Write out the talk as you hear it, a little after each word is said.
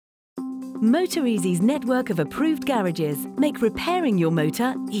MotorEasy's network of approved garages make repairing your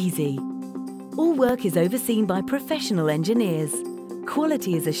motor easy. All work is overseen by professional engineers.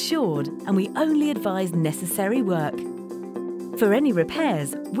 Quality is assured and we only advise necessary work. For any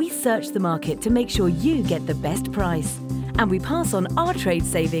repairs, we search the market to make sure you get the best price. And we pass on our trade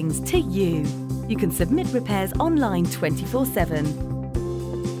savings to you. You can submit repairs online 24/7.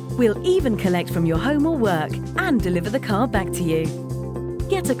 We'll even collect from your home or work and deliver the car back to you.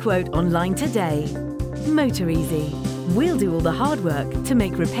 Get a quote online today. MotorEasy. We'll do all the hard work to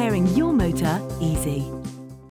make repairing your motor easy.